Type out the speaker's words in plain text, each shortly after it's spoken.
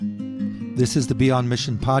This is the Beyond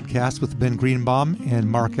Mission podcast with Ben Greenbaum and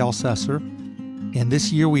Mark Ellcessor. And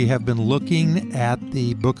this year we have been looking at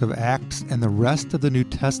the book of Acts and the rest of the New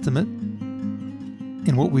Testament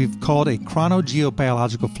in what we've called a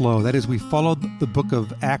chronogeobiological flow. That is, we followed the book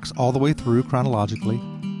of Acts all the way through chronologically,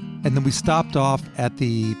 and then we stopped off at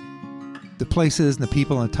the places and the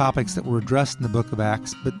people and the topics that were addressed in the book of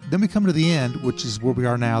Acts. But then we come to the end, which is where we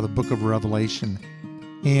are now, the book of Revelation.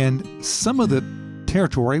 And some of the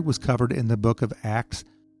territory was covered in the book of Acts,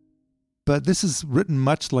 but this is written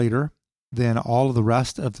much later than all of the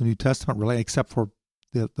rest of the New Testament, really, except for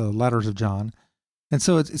the letters of John. And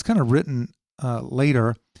so it's kind of written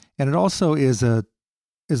later, and it also is a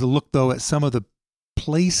look, though, at some of the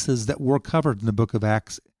places that were covered in the book of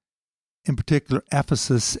Acts, in particular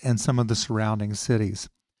Ephesus and some of the surrounding cities.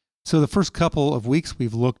 So the first couple of weeks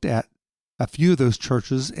we've looked at a few of those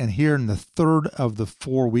churches, and here in the third of the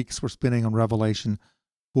 4 weeks we're spending on Revelation,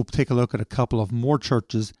 we'll take a look at a couple of more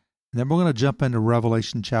churches, and then we're going to jump into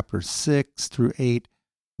Revelation chapter 6 through 8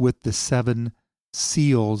 with the 7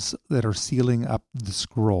 seals that are sealing up the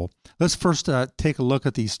scroll. Let's first take a look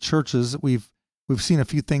at these churches. We've seen a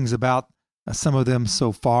few things about some of them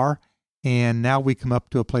so far, and now we come up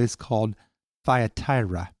to a place called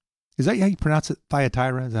Thyatira. Is that how you pronounce it?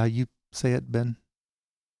 Thyatira? Is that how you say it, Ben?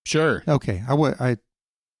 Sure. Okay.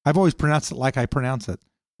 I've always pronounced it like I pronounce it,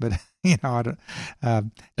 but I don't.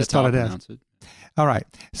 Just thought I'd ask. All right.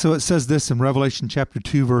 So it says this in Revelation chapter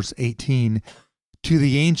 2, verse 18, "To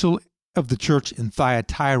the angel of the church in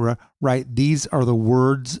Thyatira write, these are the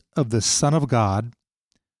words of the Son of God,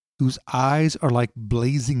 whose eyes are like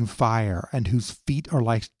blazing fire and whose feet are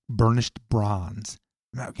like burnished bronze."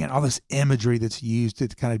 Now, again, all this imagery that's used to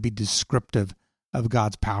kind of be descriptive of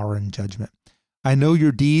God's power and judgment. "I know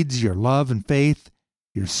your deeds, your love and faith,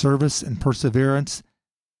 your service and perseverance,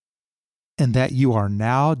 and that you are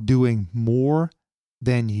now doing more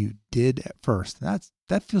than you did at first." That's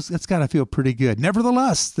got to feel pretty good.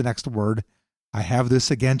 "Nevertheless," the next word, "I have this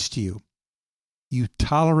against you. You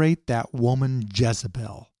tolerate that woman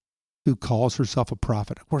Jezebel, who calls herself a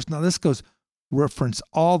prophet." Of course, now this goes reference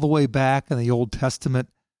all the way back in the Old Testament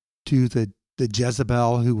to the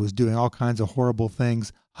Jezebel who was doing all kinds of horrible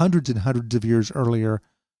things hundreds and hundreds of years earlier.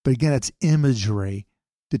 But again, it's imagery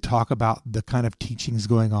to talk about the kind of teachings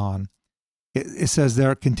going on. It says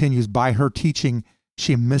there, it continues, "By her teaching,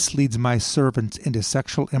 she misleads my servants into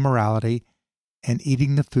sexual immorality and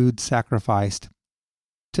eating the food sacrificed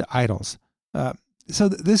to idols." So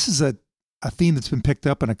this is a theme that's been picked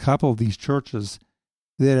up in a couple of these churches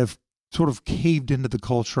that have sort of caved into the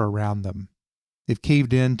culture around them. They've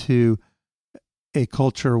caved into a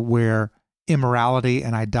culture where immorality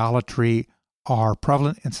and idolatry are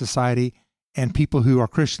prevalent in society, and people who are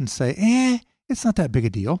Christians say, it's not that big a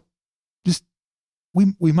deal. Just,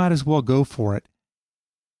 we might as well go for it.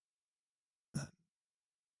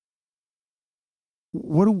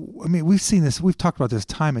 We've seen this, we've talked about this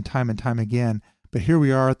time and time and time again, but here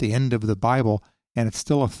we are at the end of the Bible, and it's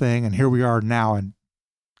still a thing, and here we are now, and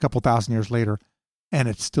a couple thousand years later, and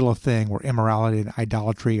it's still a thing where immorality and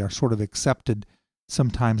idolatry are sort of accepted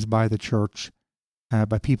sometimes by the church,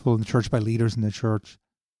 by people in the church, by leaders in the church.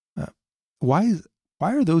 Why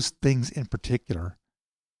are those things in particular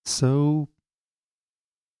so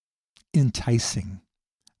enticing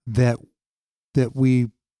that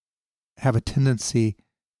we have a tendency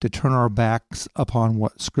to turn our backs upon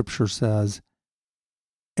what Scripture says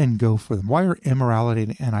and go for them? Why are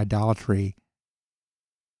immorality and idolatry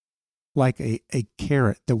like a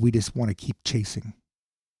carrot that we just want to keep chasing?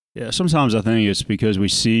 Yeah, sometimes I think it's because we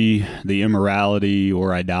see the immorality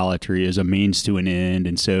or idolatry as a means to an end.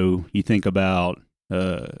 And so you think about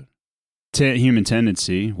human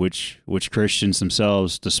tendency, which Christians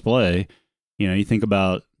themselves display. You think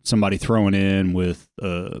about somebody throwing in with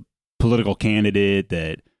a political candidate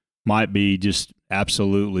that might be just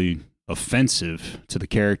absolutely offensive to the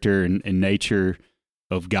character and nature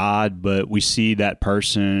of God, but we see that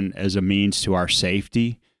person as a means to our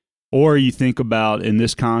safety. Or you think about in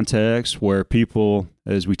this context where people,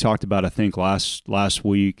 as we talked about, I think last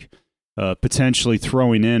week, potentially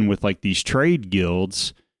throwing in with like these trade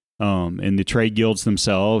guilds, and the trade guilds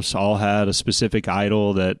themselves all had a specific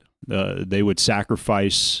idol that they would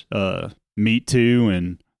sacrifice meat to,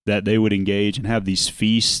 and that they would engage and have these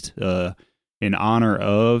feasts in honor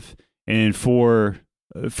of. And for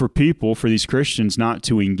people, for these Christians not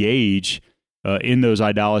to engage in those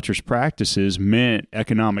idolatrous practices meant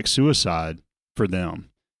economic suicide for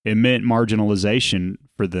them. It meant marginalization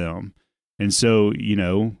for them. And so,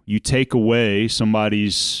 you take away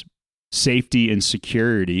somebody's safety and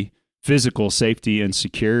security, physical safety and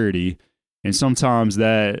security, and sometimes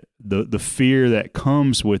that the fear that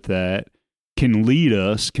comes with that can lead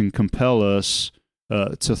us, can compel us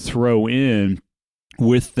to throw in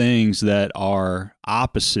with things that are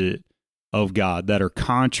opposite of God, that are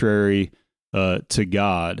contrary to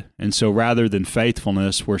God. And so rather than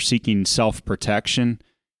faithfulness, we're seeking self-protection.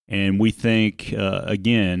 And we think,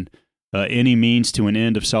 again, any means to an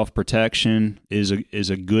end of self-protection is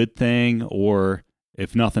a good thing, or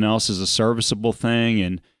if nothing else, is a serviceable thing.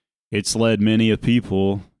 And it's led many of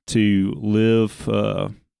people to live a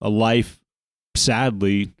life,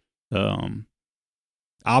 sadly,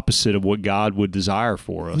 opposite of what God would desire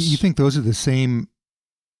for us. You think those are the same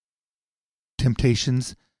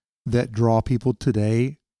temptations that draw people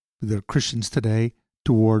today, the Christians today,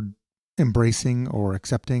 toward embracing or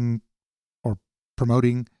accepting or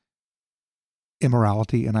promoting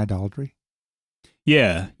immorality and idolatry?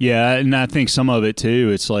 Yeah, and I think some of it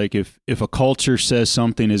too, it's like if a culture says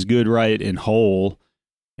something is good, right, and whole,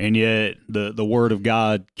 and yet the Word of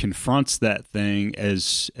God confronts that thing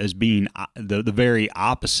as being the very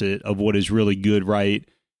opposite of what is really good, right,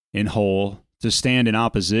 and whole, to stand in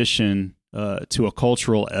opposition to a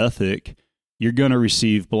cultural ethic, you're going to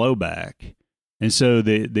receive blowback. And so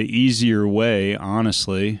the easier way,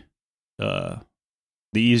 honestly, is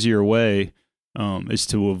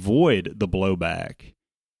to avoid the blowback.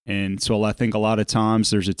 And so I think a lot of times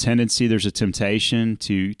there's a temptation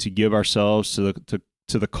to give ourselves to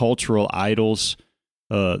the cultural idols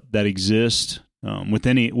that exist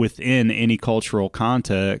within any cultural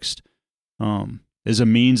context as a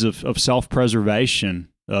means of self-preservation,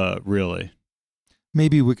 really.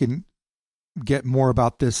 Maybe we can get more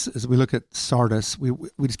about this as we look at Sardis. We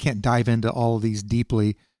just can't dive into all of these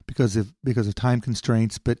deeply because of time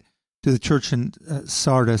constraints. But to the church in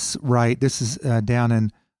Sardis, right? This is down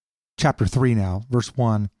in chapter 3 now, verse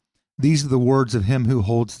 1. These are the words of him who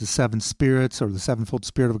holds the seven spirits, or the sevenfold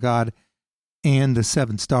Spirit of God, and the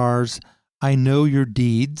seven stars. I know your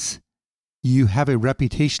deeds. You have a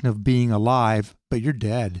reputation of being alive, but you're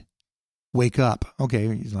dead. Wake up.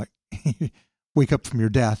 Okay, he's like, wake up from your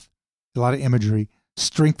death. A lot of imagery.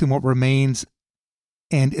 Strengthen what remains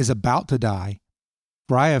and is about to die.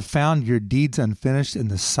 For I have found your deeds unfinished in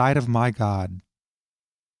the sight of my God.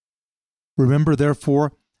 Remember,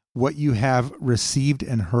 therefore, what you have received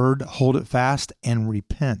and heard, hold it fast and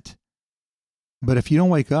repent. But if you don't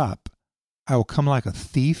wake up, I will come like a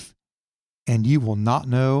thief, and you will not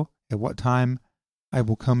know at what time I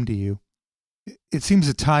will come to you. It seems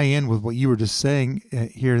to tie in with what you were just saying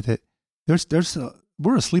here, that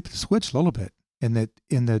we're asleep at the switch a little bit in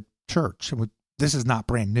the church. This is not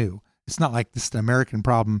brand new. It's not like this is an American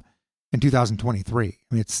problem in 2023.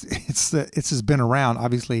 I mean, this has been around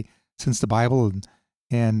obviously since the Bible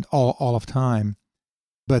and all of time.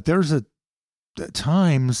 But there's at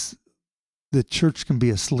times the church can be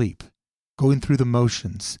asleep, going through the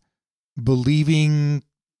motions, believing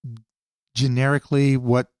generically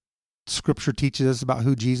what Scripture teaches us about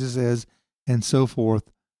who Jesus is and so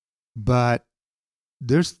forth. But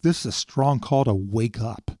this is a strong call to wake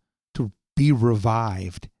up, to be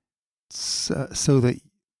revived, so that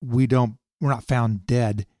we're not found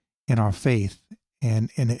dead in our faith and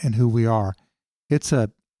who we are. It's a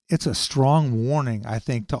strong warning, I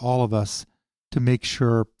think, to all of us to make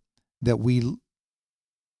sure that we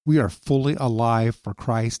are fully alive for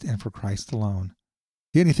Christ and for Christ alone.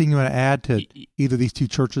 Anything you want to add to either of these two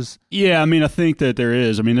churches? Yeah, I mean, I think that there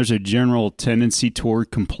is. I mean, there's a general tendency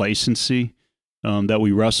toward complacency that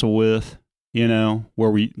we wrestle with,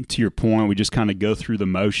 where to your point, we just kind of go through the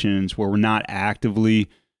motions, where we're not actively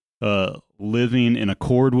living in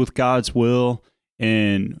accord with God's will,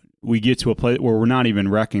 and we get to a place where we're not even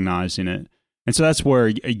recognizing it. And so that's where,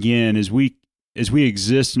 again, as we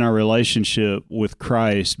exist in our relationship with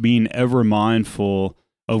Christ, being ever mindful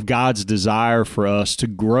of God's desire for us to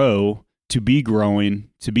grow, to be growing,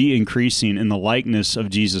 to be increasing in the likeness of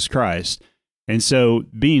Jesus Christ. And so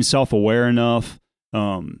being self-aware enough,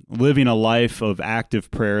 living a life of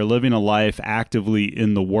active prayer, living a life actively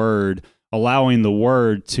in the Word, allowing the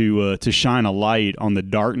Word to shine a light on the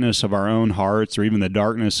darkness of our own hearts, or even the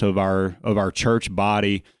darkness of our church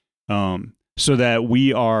body, so that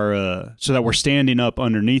we're standing up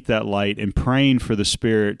underneath that light and praying for the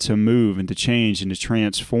Spirit to move and to change and to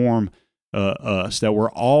transform us. That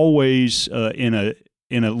we're always in a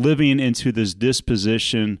living into this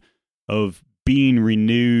disposition of being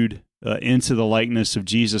renewed into the likeness of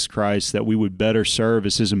Jesus Christ, that we would better serve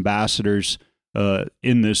as His ambassadors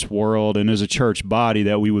in this world, and as a church body,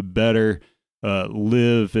 that we would better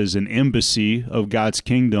live as an embassy of God's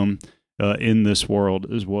kingdom in this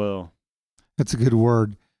world as well. That's a good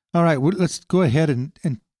word. All right, let's go ahead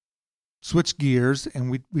and switch gears, and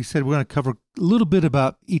we said we're going to cover a little bit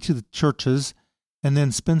about each of the churches and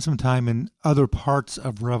then spend some time in other parts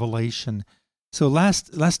of Revelation. So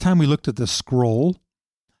last time we looked at the scroll,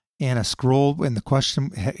 and the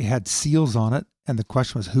question had seals on it, and the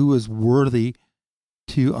question was, who is worthy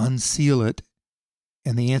to unseal it?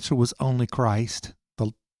 And the answer was only Christ.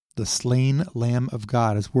 The slain Lamb of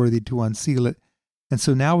God is worthy to unseal it. And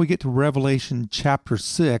so now we get to Revelation chapter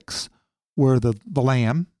 6, where the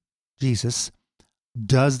Lamb, Jesus,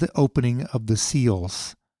 does the opening of the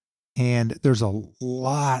seals. And there's a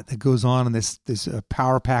lot that goes on in this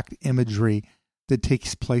power-packed imagery that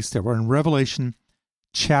takes place there. We're in Revelation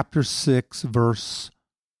chapter 6, verse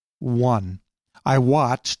 1.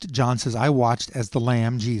 John says, I watched as the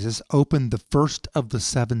Lamb, Jesus, opened the first of the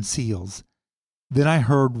 7 seals. Then I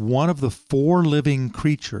heard one of the 4 living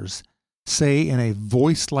creatures say in a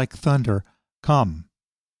voice like thunder, "Come."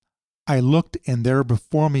 I looked, and there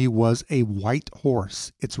before me was a white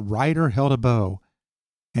horse. Its rider held a bow,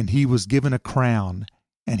 and he was given a crown,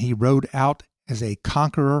 and he rode out as a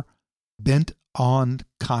conqueror bent on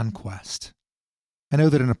conquest. I know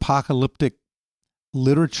that in apocalyptic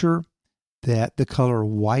literature that the color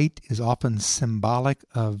white is often symbolic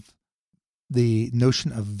of the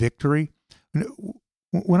notion of victory.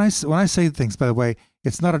 When I say things, by the way,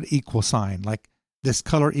 it's not an equal sign, like this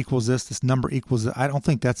color equals this number equals this. I don't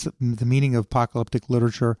think that's the meaning of apocalyptic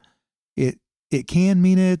literature. It can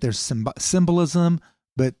mean it. There's symbolism,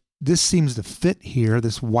 but this seems to fit here,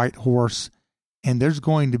 this white horse, and there's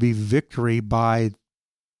going to be victory by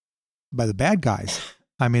the bad guys.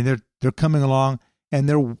 I mean, they're coming along, and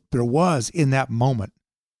there was in that moment,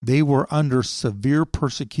 they were under severe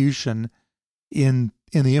persecution in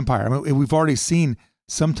the empire. I mean, we've already seen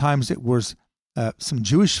sometimes it was some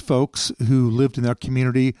Jewish folks who lived in their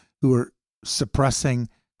community who were suppressing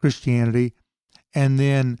Christianity. And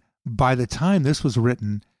then by the time this was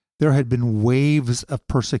written, there had been waves of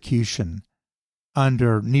persecution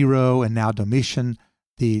under Nero and now Domitian,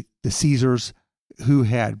 the Caesars, who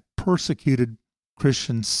had persecuted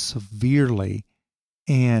Christians severely.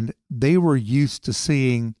 And they were used to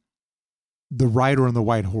seeing the rider on the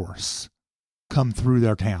white horse come through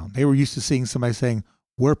their town. They were used to seeing somebody saying,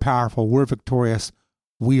 we're powerful, we're victorious,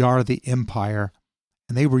 we are the empire.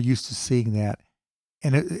 And they were used to seeing that.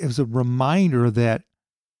 And it was a reminder that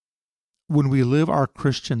when we live our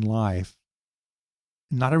Christian life,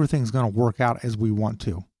 not everything's going to work out as we want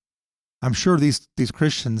to. I'm sure these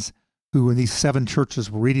Christians who in these 7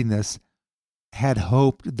 churches were reading this had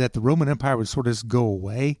hoped that the Roman Empire would sort of just go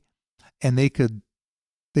away and they could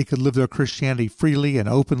live their Christianity freely and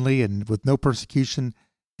openly and with no persecution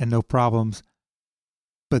and no problems.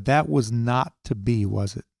 But that was not to be,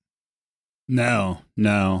 was it? No.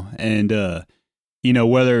 And,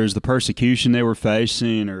 whether it was the persecution they were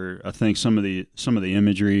facing, or I think some of the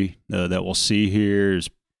imagery that we'll see here is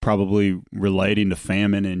probably relating to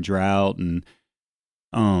famine and drought. And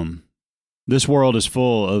this world is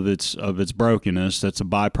full of its brokenness. That's a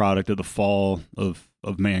byproduct of the fall of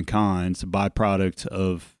mankind. It's a byproduct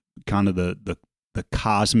of kind of the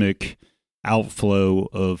cosmic outflow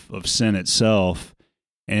of sin itself.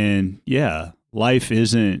 And yeah, life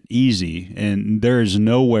isn't easy, and there is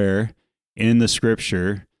nowhere in the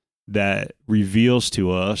Scripture that reveals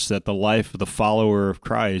to us that the life of the follower of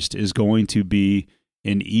Christ is going to be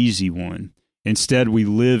an easy one. Instead, we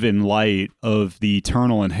live in light of the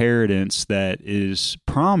eternal inheritance that is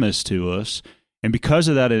promised to us. And because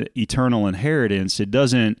of that eternal inheritance, it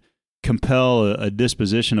doesn't compel a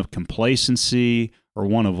disposition of complacency or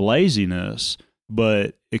one of laziness,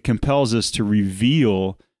 but it compels us to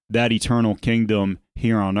reveal that eternal kingdom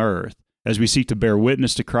here on earth as we seek to bear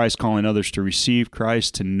witness to Christ, calling others to receive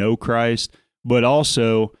Christ, to know Christ, but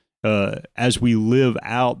also as we live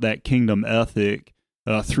out that kingdom ethic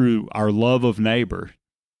through our love of neighbor,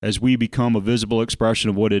 as we become a visible expression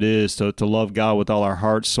of what it is to love God with all our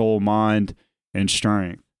heart, soul, mind, and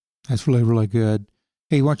strength. That's really, really good.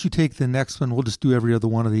 Hey, why don't you take the next one? We'll just do every other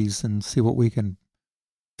one of these and see what we can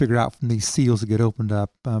figure out from these seals that get opened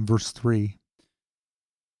up. Verse 3.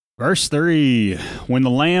 Verse 3, when the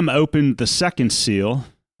Lamb opened the second seal,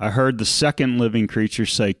 I heard the second living creature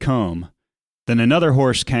say, "Come." Then another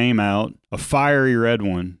horse came out, a fiery red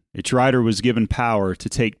one. Its rider was given power to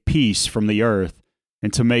take peace from the earth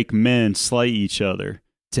and to make men slay each other.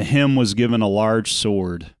 To him was given a large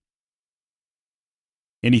sword.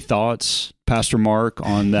 Any thoughts, Pastor Mark,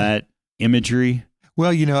 on that imagery?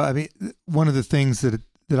 Well, one of the things that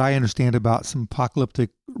I understand about some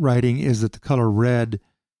apocalyptic writing is that the color red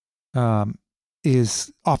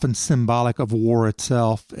is often symbolic of war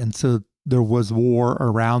itself. And so there was war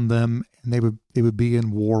around them, and they would be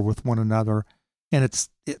in war with one another. And it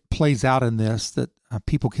plays out in this that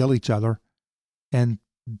people kill each other, and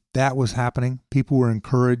that was happening. People were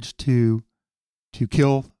encouraged to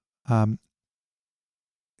kill and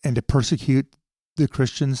to persecute the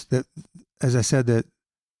Christians. That, as I said, that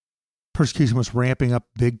persecution was ramping up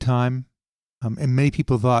big time, and many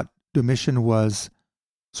people thought Domitian was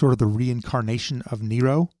sort of the reincarnation of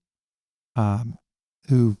Nero,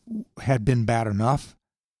 who had been bad enough.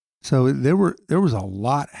 So there was a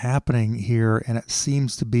lot happening here, and it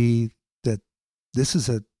seems to be that this is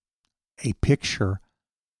a picture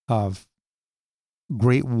of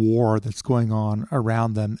great war that's going on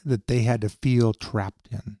around them that they had to feel trapped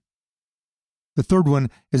in. The third one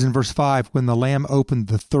is in verse 5. When the Lamb opened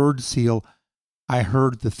the third seal, I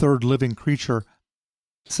heard the third living creature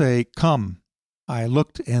say, "Come." I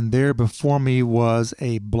looked, and there before me was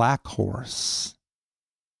a black horse.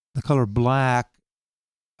 The color black,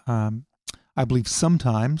 I believe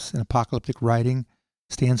sometimes in apocalyptic writing,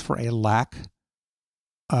 stands for a lack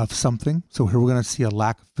of something. So here we're going to see a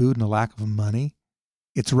lack of food and a lack of money.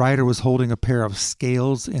 Its rider was holding a pair of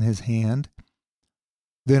scales in his hand.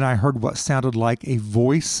 Then I heard what sounded like a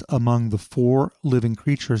voice among the four living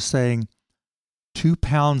creatures saying, 2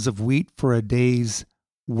 pounds of wheat for a day's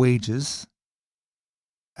wages.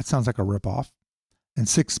 That sounds like a ripoff. And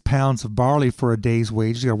 6 pounds of barley for a day's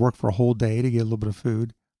wages. You got to work for a whole day to get a little bit of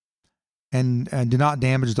food. And do not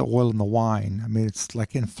damage the oil and the wine. I mean, it's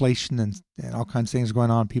like inflation and all kinds of things going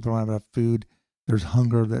on. People don't have enough food. There's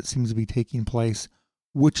hunger that seems to be taking place,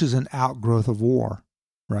 which is an outgrowth of war,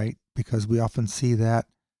 right? Because we often see that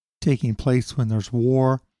taking place when there's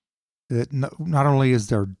war. That not only is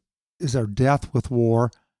there death with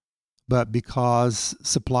war, but because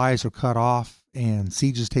supplies are cut off and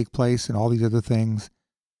sieges take place and all these other things,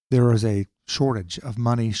 there is a shortage of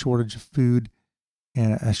money, shortage of food,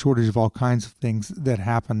 and a shortage of all kinds of things that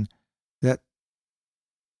happen. That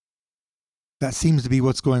seems to be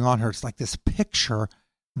what's going on here. It's like this picture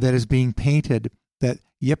that is being painted that,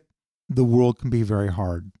 yep, the world can be very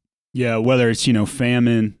hard. Yeah, whether it's,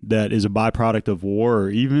 famine that is a byproduct of war or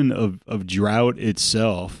even of drought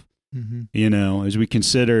itself. Mm-hmm. As we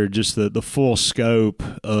consider just the full scope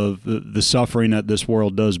of the suffering that this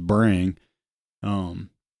world does bring,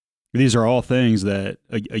 these are all things that,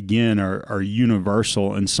 again, are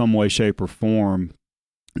universal in some way, shape, or form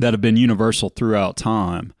that have been universal throughout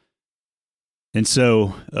time. And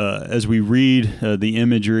so as we read the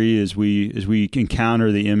imagery, as we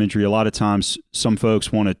encounter the imagery, a lot of times some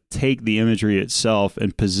folks want to take the imagery itself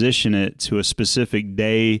and position it to a specific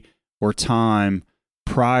day or time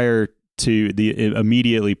immediately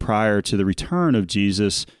prior to the return of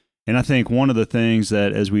Jesus. And I think one of the things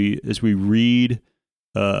that as we read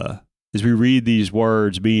these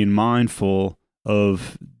words, being mindful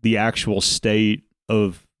of the actual state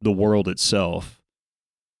of the world itself.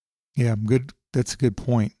 Yeah, good. That's a good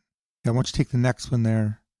point. Yeah, I want you to take the next one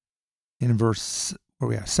there in verse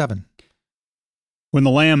 7. When the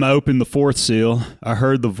Lamb opened the fourth seal, I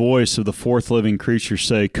heard the voice of the fourth living creature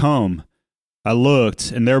say, "Come." I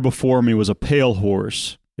looked, and there before me was a pale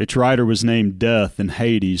horse. Its rider was named Death, and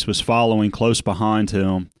Hades was following close behind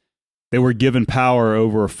him. They were given power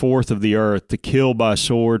over a fourth of the earth to kill by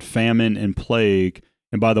sword, famine, and plague,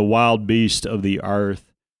 and by the wild beast of the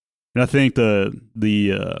earth. And I think the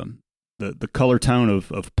color tone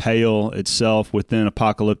of pale itself within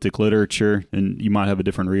apocalyptic literature, and you might have a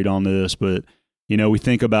different read on this, but we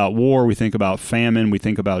think about war, we think about famine, we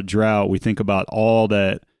think about drought, we think about all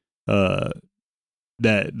that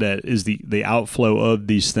that is the outflow of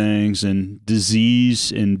these things, and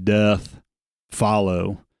disease and death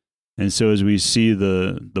follow. And so as we see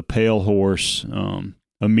the pale horse,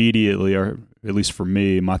 immediately, or at least for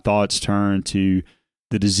me, my thoughts turn to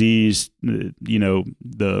the disease.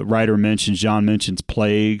 The writer John mentions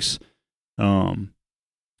plagues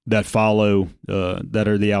that follow, that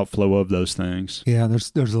are the outflow of those things. Yeah,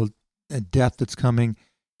 there's a death that's coming,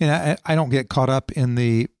 and I don't get caught up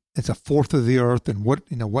in it's a fourth of the earth, and what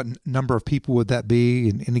number of people would that be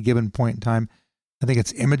in any given point in time. I think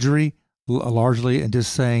it's imagery largely, and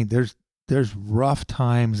just saying there's rough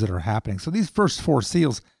times that are happening. So these first 4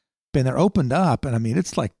 seals, they're opened up, and I mean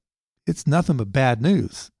it's nothing but bad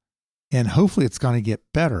news, and hopefully it's going to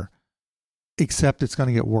get better, except it's going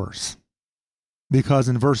to get worse, because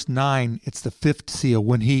in verse 9 it's the 5th seal.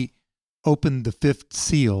 When he opened the 5th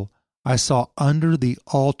seal, I saw under the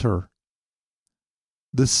altar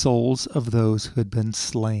the souls of those who had been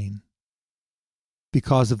slain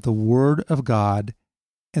because of the word of God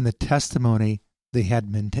and the testimony they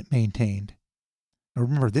had maintained. Now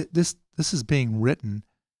remember, this is being written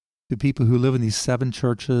to people who live in these 7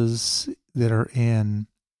 churches that are in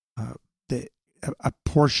the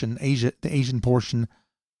Asian portion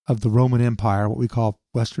of the Roman Empire, what we call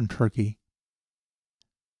Western Turkey.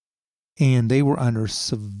 And they were under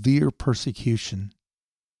severe persecution.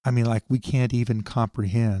 I mean, like we can't even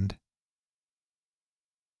comprehend.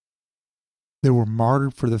 They were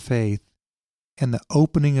martyred for the faith, and the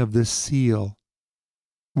opening of this seal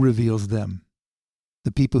reveals them.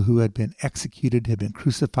 The people who had been executed, had been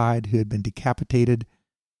crucified, who had been decapitated,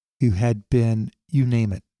 who had been, you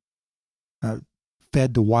name it,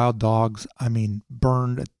 fed to wild dogs,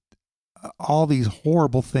 burned. All these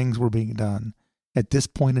horrible things were being done at this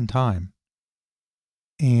point in time.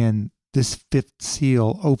 And this 5th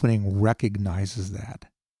seal opening recognizes that.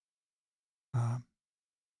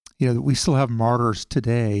 We still have martyrs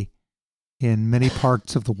today in many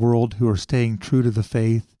parts of the world who are staying true to the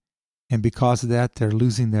faith. And because of that, they're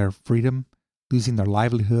losing their freedom, losing their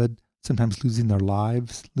livelihood, sometimes losing their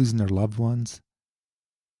lives, losing their loved ones.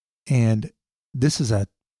 And this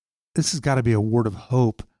has got to be a word of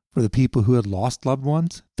hope for the people who had lost loved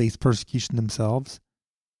ones, faced persecution themselves,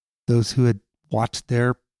 those who had watched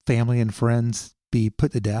their family and friends be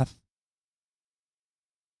put to death.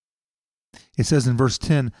 It says in verse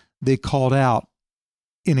 10, they called out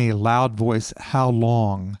in a loud voice, "How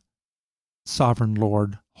long, sovereign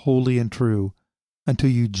Lord, holy and true, until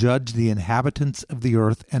you judge the inhabitants of the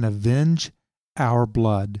earth and avenge our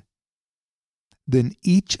blood?" Then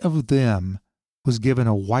each of them was given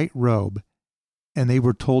a white robe, and they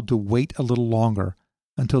were told to wait a little longer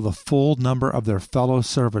until the full number of their fellow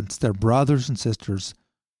servants, their brothers and sisters,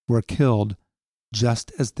 were killed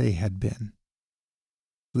just as they had been.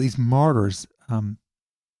 These martyrs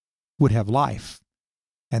would have life,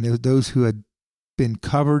 and those who had been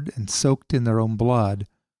covered and soaked in their own blood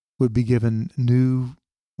would be given new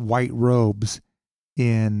white robes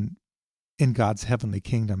in God's heavenly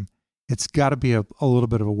kingdom. It's got to be a little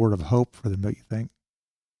bit of a word of hope for them, don't you think?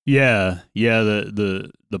 Yeah.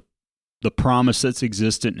 The promise that's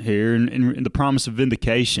existent here, and the promise of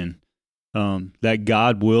vindication, that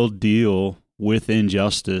God will deal with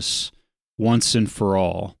injustice once and for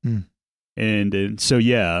all. And so,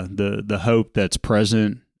 the hope that's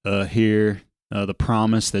present here, the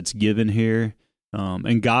promise that's given here,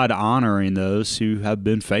 and God honoring those who have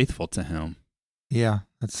been faithful to Him. Yeah,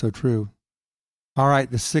 that's so true. All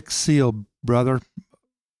right, the 6th seal, brother.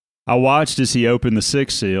 I watched as he opened the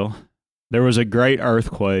 6th seal. There was a great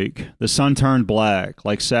earthquake. The sun turned black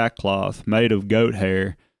like sackcloth made of goat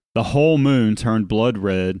hair. The whole moon turned blood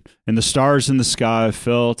red, and the stars in the sky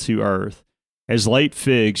fell to earth, as late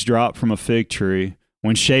figs drop from a fig tree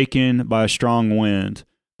when shaken by a strong wind.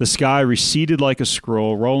 The sky receded like a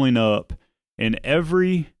scroll, rolling up, and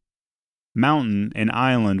every mountain and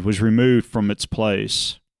island was removed from its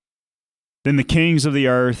place. Then the kings of the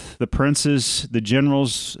earth, the princes, the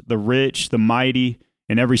generals, the rich, the mighty,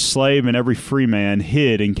 and every slave and every free man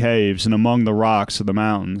hid in caves and among the rocks of the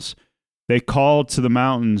mountains. They called to the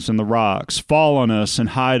mountains and the rocks, "Fall on us and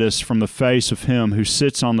hide us from the face of him who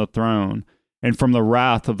sits on the throne and from the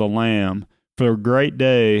wrath of the Lamb, for the great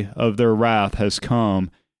day of their wrath has come,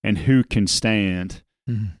 and who can stand?"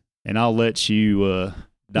 Mm-hmm. And I'll let you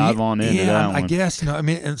dive on into that one. I guess,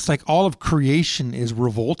 it's like all of creation is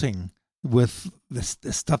revolting with this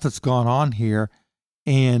stuff that's gone on here,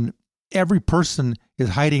 and every person is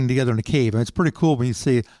hiding together in a cave. And it's pretty cool when you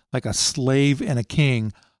see like a slave and a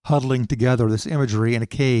king huddling together, this imagery in a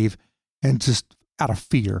cave, and just out of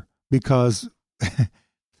fear, because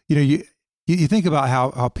you think about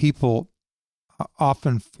how people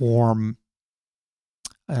often form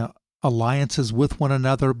alliances with one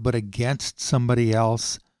another, but against somebody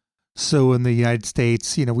else. So in the United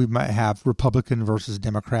States, we might have Republican versus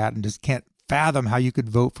Democrat, and just can't fathom how you could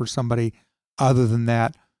vote for somebody other than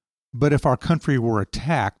that. But if our country were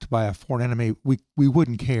attacked by a foreign enemy, we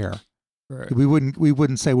wouldn't care. Right. We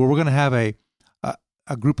wouldn't say, well, we're going to have a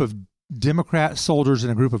group of Democrat soldiers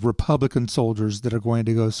and a group of Republican soldiers that are going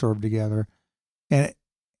to go serve together.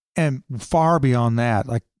 And far beyond that,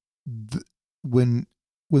 like when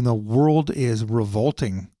the world is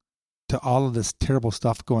revolting to all of this terrible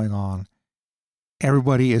stuff going on,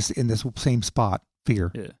 everybody is in this same spot,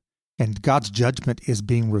 fear. Yeah. And God's judgment is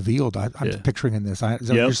being revealed. I'm picturing in this. Is that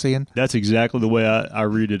what you're seeing? That's exactly the way I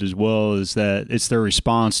read it as well, is that it's their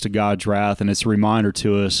response to God's wrath, and it's a reminder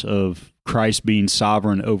to us of Christ being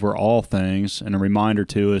sovereign over all things, and a reminder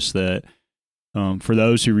to us that for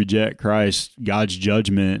those who reject Christ, God's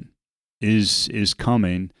judgment is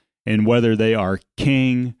coming. And whether they are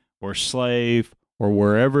king or slave or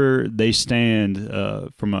wherever they stand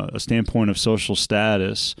from a standpoint of social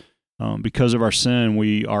status, because of our sin,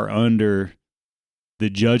 we are under the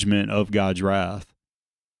judgment of God's wrath.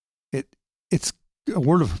 It's a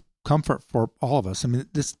word of comfort for all of us. I mean,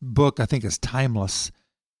 this book, I think, is timeless.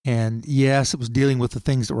 And yes, it was dealing with the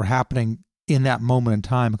things that were happening in that moment in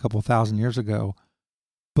time a couple of thousand years ago,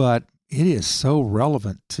 but it is so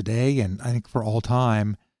relevant today, and I think for all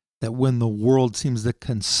time, that when the world seems to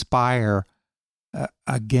conspire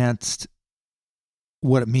against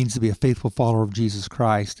what it means to be a faithful follower of Jesus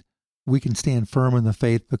Christ, we can stand firm in the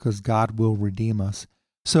faith because God will redeem us.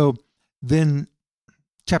 So then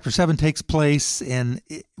chapter 7 takes place, and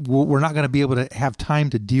we're not going to be able to have time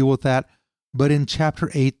to deal with that. But in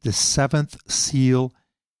chapter 8, the seventh seal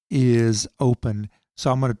is opened.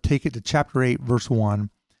 So I'm going to take it to chapter 8, verse 1.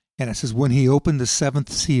 And it says, when he opened the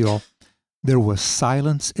seventh seal, there was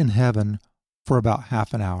silence in heaven for about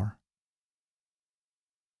half an hour.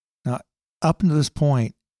 Now, up until this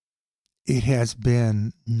point, it has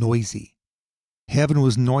been noisy. Heaven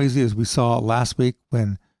was noisy, as we saw last week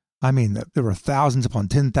when, there were thousands upon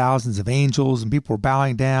 10,000s of angels, and people were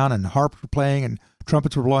bowing down, and harps were playing, and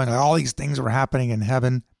trumpets were blowing. All these things were happening in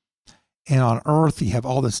heaven. And on earth, you have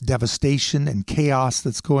all this devastation and chaos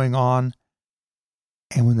that's going on.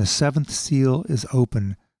 And when the seventh seal is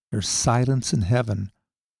open, there's silence in heaven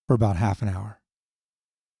for about half an hour.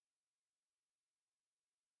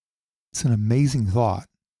 It's an amazing thought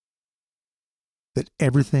that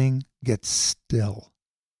everything gets still.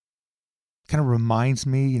 It kind of reminds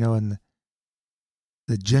me, in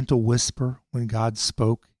the gentle whisper when God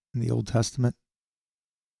spoke in the Old Testament.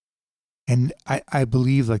 And I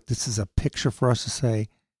believe like this is a picture for us to say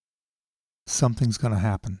something's going to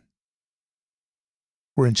happen.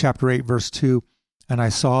 We're in chapter 8, verse 2, and I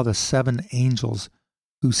saw the 7 angels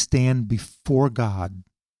who stand before God,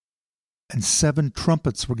 and 7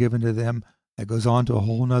 trumpets were given to them. That goes on to a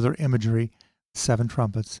whole nother imagery, 7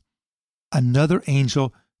 trumpets. Another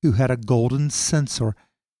angel who had a golden censer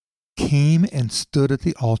came and stood at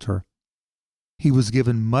the altar. He was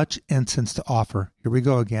given much incense to offer. Here we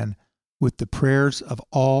go again. With the prayers of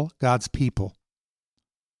all God's people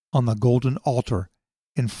on the golden altar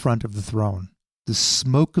in front of the throne. The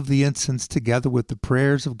smoke of the incense together with the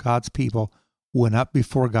prayers of God's people went up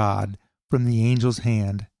before God from the angel's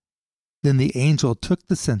hand. Then the angel took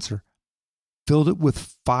the censer, filled it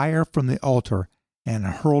with fire from the altar, and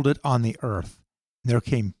hurled it on the earth. There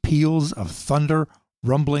came peals of thunder,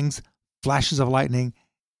 rumblings, flashes of lightning,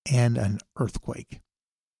 and an earthquake.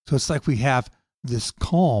 So it's like we have this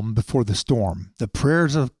calm before the storm. The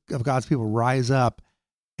prayers of God's people rise up,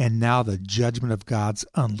 and now the judgment of God's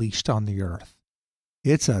unleashed on the earth.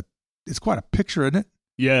 It's quite a picture, isn't it?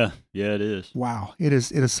 Yeah, it is. Wow, it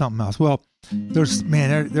is something else. Well, there is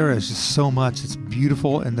just so much. It's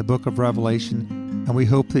beautiful in the book of Revelation, and we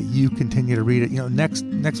hope that you continue to read it.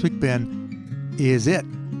 Next week, Ben, is it.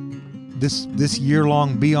 This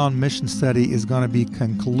year-long Beyond Mission study is going to be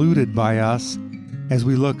concluded by us as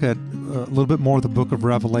we look at a little bit more of the book of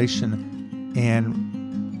Revelation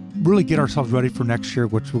and really get ourselves ready for next year,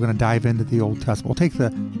 which we're going to dive into the Old Testament. We'll take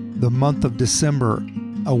the month of December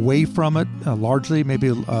away from it, largely. Maybe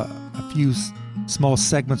a few small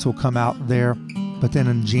segments will come out there, but then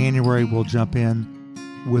in January we'll jump in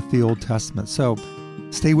with the Old Testament. So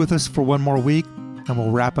stay with us for one more week, and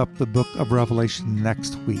we'll wrap up the book of Revelation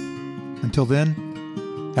next week. Until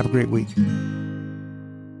then, have a great week.